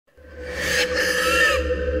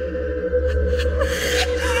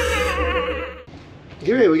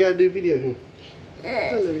Get ready, we gotta do video here.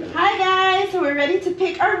 Hi guys, so we're ready to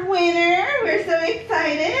pick our winner. We're so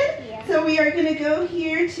excited. Yeah. So we are gonna go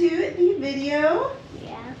here to the video.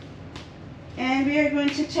 Yeah. And we are going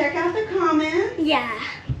to check out the comments. Yeah.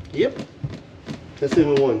 Yep. Let's see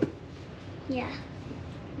who won. Yeah.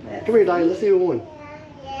 Come here, Diane. Let's see who won.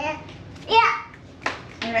 Yeah. Yeah.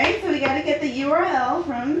 Alright, so we gotta get the URL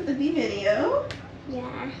from the video.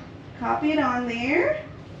 Yeah. Copy it on there.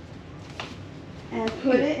 And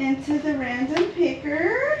put it into the random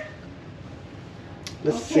picker.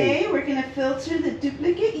 Let's Okay, see. we're going to filter the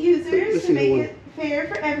duplicate users Let's to see make who won. it fair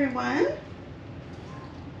for everyone.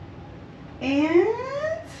 And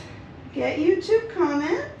get YouTube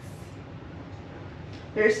comments.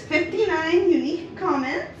 There's 59 unique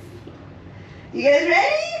comments. You guys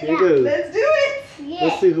ready? Here goes. Let's do it. Yeah.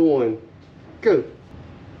 Let's see who won. Go.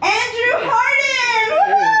 Andrew Harden.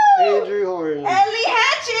 Woo! Andrew Harden. Ellie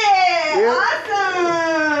Hatchett. Yep.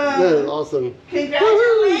 Awesome. That is awesome.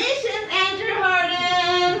 Congratulations, Andrew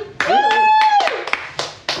Harden.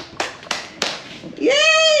 Woo!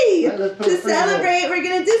 Yay! Let's put To a friend on. celebrate, we're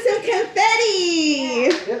going to do some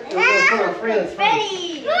confetti. Yep, we're gonna put our friends first.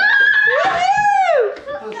 Ready. Woohoo!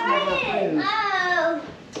 Put some of our friends. Oh.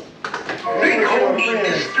 They call me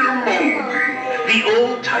Mr. Moon, the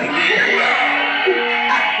old-time hero.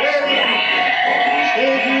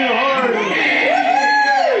 Andrew Harden.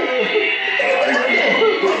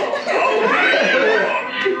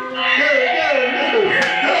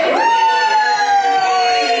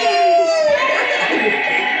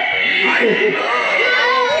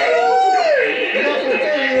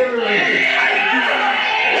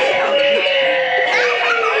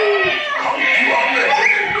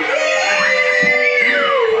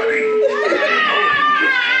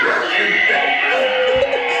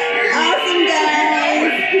 Awesome,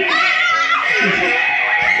 guys.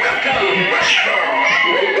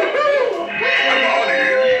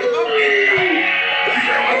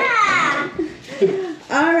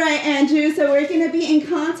 All right, Andrew, so we're going to be in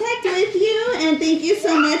contact with you, and thank you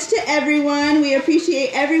so much to everyone. We appreciate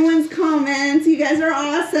everyone's comments. You guys are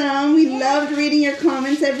awesome. We loved reading your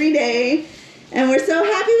comments every day, and we're so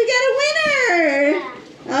happy we got a winner.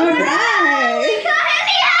 All right.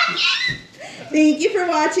 Thank you for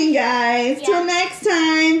watching, guys. Till next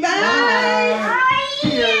time. Bye.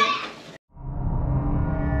 Bye.